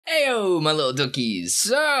Heyo, my little duckies.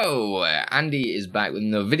 So, Andy is back with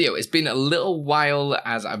another video. It's been a little while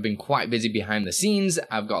as I've been quite busy behind the scenes.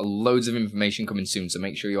 I've got loads of information coming soon, so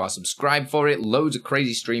make sure you are subscribed for it. Loads of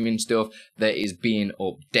crazy streaming stuff that is being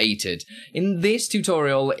updated. In this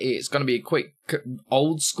tutorial, it's going to be a quick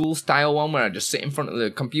old school style one where I just sit in front of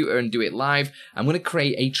the computer and do it live. I'm going to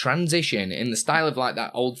create a transition in the style of like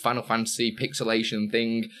that old Final Fantasy pixelation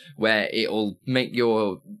thing where it'll make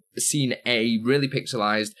your scene A really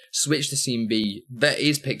pixelized, switch to scene B that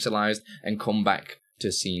is pixelized, and come back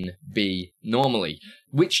to scene B normally,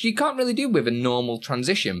 which you can't really do with a normal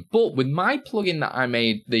transition. But with my plugin that I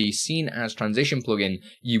made, the Scene As Transition plugin,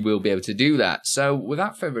 you will be able to do that. So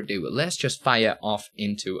without further ado, let's just fire off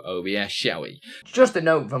into OBS, shall we? Just a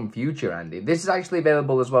note from future Andy, this is actually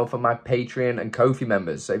available as well for my Patreon and Ko-fi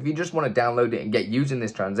members. So if you just want to download it and get using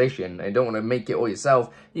this transition and don't want to make it all yourself,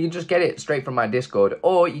 you can just get it straight from my Discord,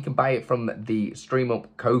 or you can buy it from the Stream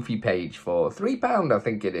Up Ko-fi page for £3, I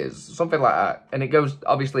think it is, something like that. And it goes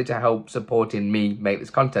obviously to help supporting me make this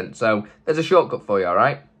content. So there's a shortcut for you,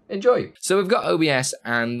 alright? Enjoy. So we've got OBS,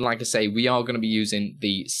 and like I say, we are going to be using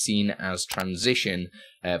the Scene As Transition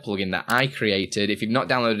plugin that I created. If you've not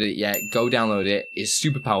downloaded it yet, go download it. It's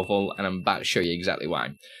super powerful, and I'm about to show you exactly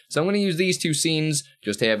why. So I'm going to use these two scenes.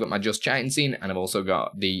 Just here, I've got my Just Chatting scene, and I've also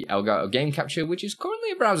got the Elgato Game Capture, which is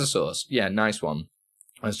currently a browser source. Yeah, nice one.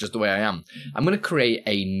 That's just the way I am. I'm going to create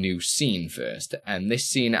a new scene first, and this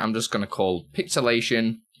scene I'm just going to call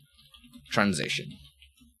Pixelation Transition.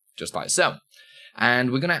 Just like so.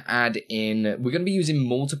 And we're going to add in, we're going to be using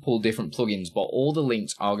multiple different plugins, but all the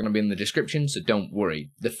links are going to be in the description, so don't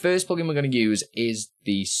worry. The first plugin we're going to use is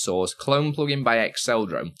the Source Clone plugin by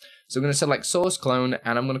Exceldro. So we're going to select Source Clone,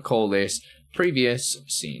 and I'm going to call this Previous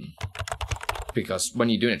Scene. Because when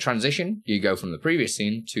you're doing a transition, you go from the previous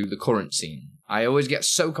scene to the current scene. I always get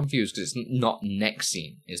so confused because it's not next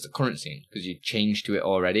scene, it's the current scene, because you change to it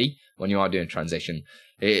already when you are doing a transition.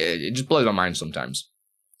 It just blows my mind sometimes.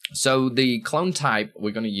 So the clone type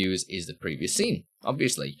we're going to use is the previous scene,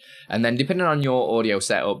 obviously. And then depending on your audio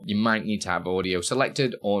setup, you might need to have audio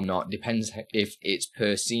selected or not. Depends if it's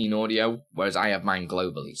per scene audio, whereas I have mine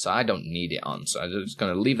globally, so I don't need it on. So I'm just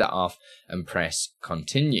going to leave that off and press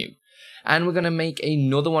continue. And we're going to make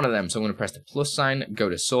another one of them. So I'm going to press the plus sign, go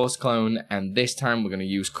to Source Clone, and this time we're going to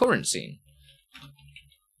use current scene.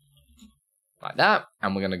 Like that,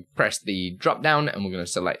 and we're going to press the drop down and we're going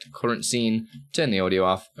to select current scene, turn the audio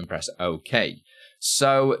off and press OK.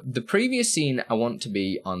 So the previous scene I want to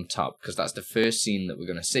be on top because that's the first scene that we're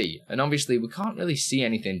going to see. And obviously we can't really see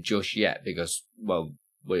anything just yet because, well,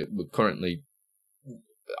 we're currently,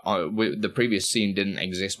 the previous scene didn't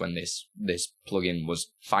exist when this plugin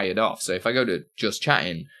was fired off. So if I go to Just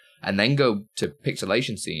Chatting and then go to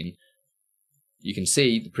Pixelation scene, you can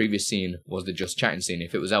see the previous scene was the Just Chatting scene.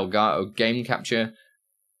 If it was Elgato Game Capture,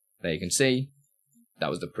 there you can see that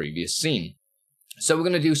was the previous scene. So we're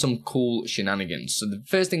going to do some cool shenanigans. So the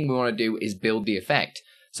first thing we want to do is build the effect.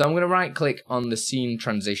 So I'm going to right click on the scene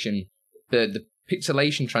transition, the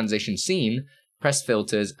Pixelation Transition scene, press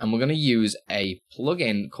filters, and we're going to use a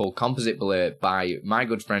plugin called Composite Blur by my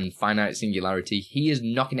good friend Finite Singularity. He is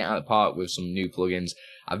knocking it out of the park with some new plugins.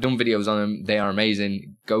 I've done videos on them. They are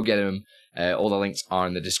amazing. Go get them. All the links are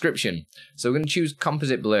in the description. So we're going to choose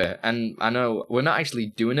Composite Blur, and I know we're not actually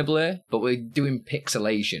doing a blur, but we're doing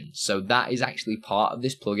pixelation. So that is actually part of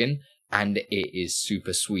this plugin, and it is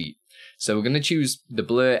super sweet. So we're going to choose the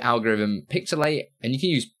blur algorithm Pixelate, and you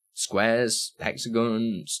can use squares,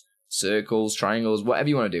 hexagons, circles, triangles, whatever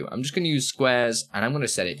you want to do. I'm just going to use squares, and I'm going to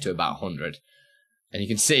set it to about 100. And you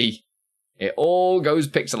can see it all goes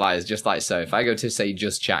pixelized just like so. If I go to say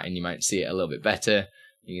Just Chatting, you might see it a little bit better.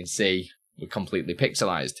 You can see we're completely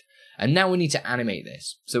pixelized. And now we need to animate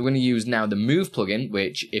this. So we're going to use now the Move plugin,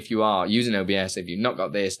 which if you are using OBS, if you've not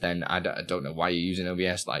got this, then I don't know why you're using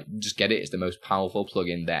OBS. Like, just get it. It's the most powerful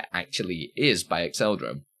plugin there actually is by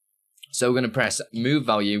Exceldro. So we're going to press Move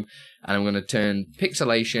Value, and I'm going to turn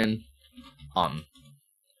Pixelation on.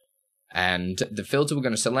 And the filter we're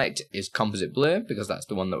going to select is Composite Blur, because that's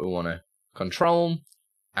the one that we want to control.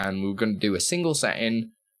 And we're going to do a single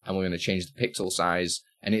setting, and we're going to change the pixel size.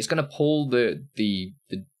 And it's going to pull the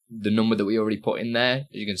number that we already put in there. As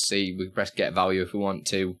you can see, we can press Get Value if we want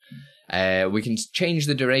to. We can change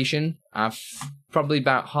the duration. Probably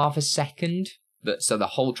about half a second. So the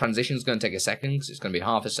whole transition is going to take a second, because it's going to be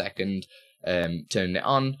half a second turning it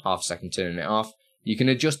on, half a second turning it off. You can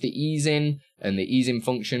adjust the ease in and the ease in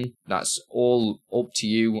function. That's all up to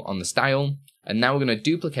you on the style. And now we're going to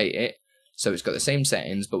duplicate it. So it's got the same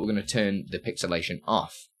settings, but we're going to turn the pixelation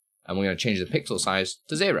off. And we're going to change the pixel size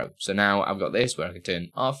to 0. So now I've got this where I can turn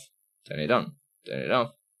off, turn it on, turn it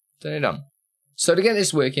off, turn it on. So to get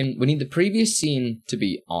this working, we need the previous scene to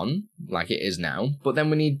be on, like it is now, but then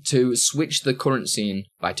we need to switch the current scene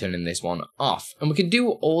by turning this one off. And we can do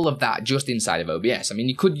all of that just inside of OBS. I mean,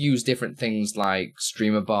 you could use different things like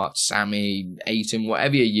StreamerBot, Sammy, Atom,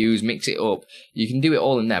 whatever you use, mix it up. You can do it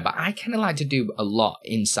all in there, but I kind of like to do a lot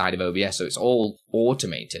inside of OBS, so it's all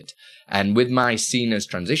automated. And with my Scene as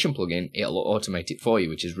Transition plugin, it'll automate it for you,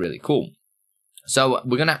 which is really cool. So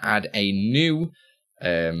we're going to add a new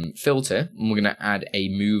filter, and we're going to add a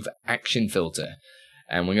move action filter,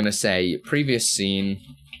 and we're going to say previous scene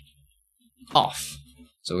off.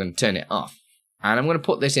 So we're going to turn it off, and I'm going to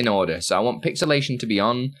put this in order. So I want pixelation to be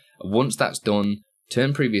on. Once that's done,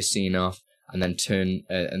 turn previous scene off, and then turn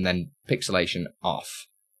and then pixelation off,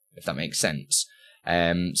 if that makes sense.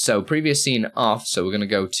 So previous scene off. So we're going to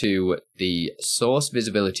go to the source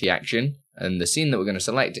visibility action, and the scene that we're going to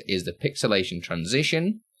select is the pixelation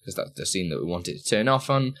transition, because that's the scene that we want it to turn off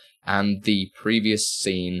on, and the previous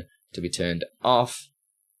scene to be turned off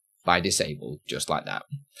by disabled, just like that.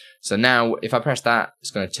 So now, if I press that, it's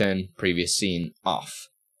going to turn previous scene off.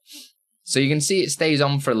 So you can see it stays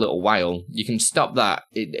on for a little while. You can stop that.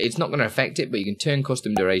 It's not going to affect it, but you can turn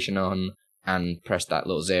custom duration on and press that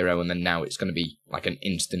little 0, and then now it's going to be like an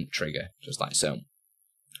instant trigger, just like so.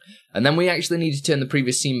 And then we actually need to turn the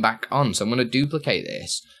previous scene back on, so I'm going to duplicate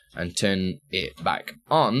this and turn it back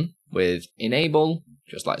on with enable,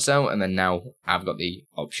 just like so, and then now I've got the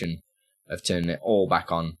option of turning it all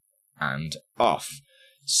back on and off.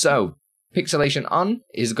 So pixelation on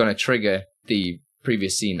is going to trigger the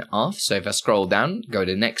previous scene off. So if I scroll down, go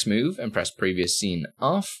to next move and press previous scene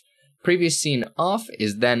off. Previous scene off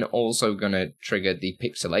is then also going to trigger the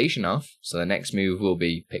pixelation off. So the next move will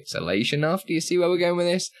be pixelation off. Do you see where we're going with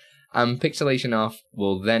this? And pixelation off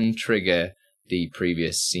will then trigger the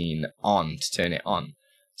previous scene on to turn it on.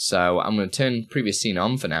 So I'm going to turn previous scene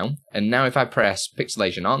on for now, and now if I press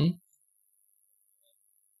pixelation on,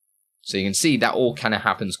 so you can see that all kind of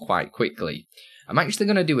happens quite quickly. I'm actually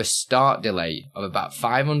going to do a start delay of about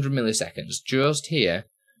 500 milliseconds just here,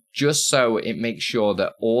 just so it makes sure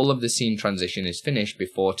that all of the scene transition is finished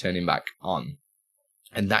before turning back on.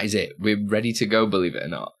 And that is it. We're ready to go, believe it or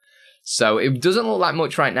not. So it doesn't look like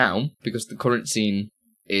much right now because the current scene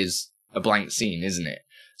is a blank scene, isn't it?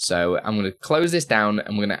 So I'm going to close this down,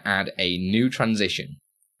 and we're going to add a new transition,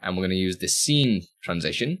 and we're going to use the scene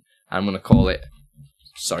transition. I'm going to call it,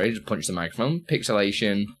 sorry, just punch the microphone,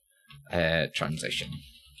 pixelation transition.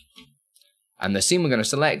 And the scene we're going to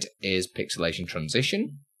select is pixelation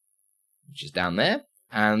transition, which is down there,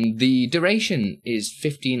 and the duration is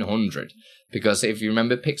 1500. Because if you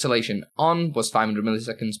remember, pixelation on was 500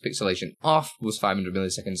 milliseconds, pixelation off was 500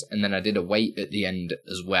 milliseconds, and then I did a wait at the end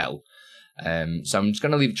as well. So I'm just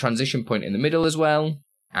going to leave a transition point in the middle as well,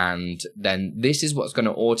 and then this is what's going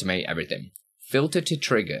to automate everything. Filter to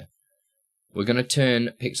trigger. We're going to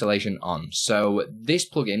turn pixelation on. So this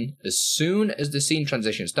plugin, as soon as the scene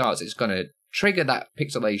transition starts, it's going to trigger that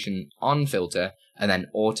pixelation on filter and then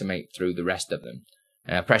automate through the rest of them.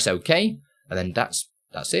 Press OK, and then that's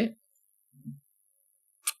it.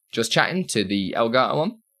 Just chatting to the Elgato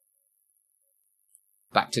one.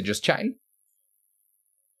 Back to just chatting.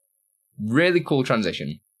 Really cool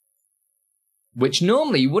transition. Which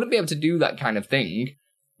normally you wouldn't be able to do that kind of thing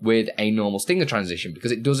with a normal stinger transition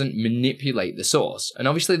because it doesn't manipulate the source. And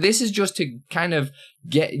obviously this is just to kind of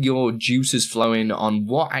get your juices flowing on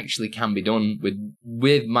what actually can be done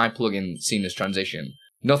with my plugin Scene as Transition.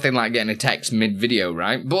 Nothing like getting a text mid-video,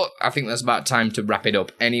 right? But I think that's about time to wrap it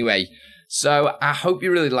up anyway. So I hope you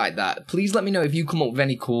really like that. Please let me know if you come up with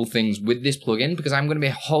any cool things with this plugin, because I'm going to be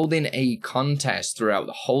holding a contest throughout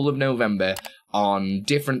the whole of November on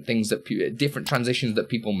different things that different transitions that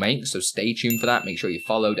people make. So stay tuned for that. Make sure you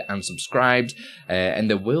followed and subscribed, and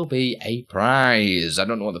there will be a prize. I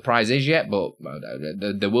don't know what the prize is yet, but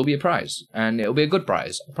there will be a prize, and it'll be a good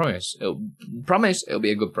prize. I promise. It'll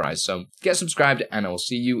be a good prize. So get subscribed, and I'll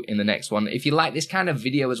see you in the next one. If you like this kind of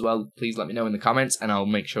video as well, please let me know in the comments, and I'll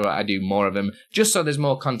make sure I do more of them, just so there's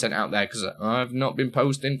more content out there, because I've not been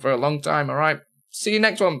posting for a long time. All right. See you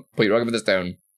next one. Put your rock over the stone.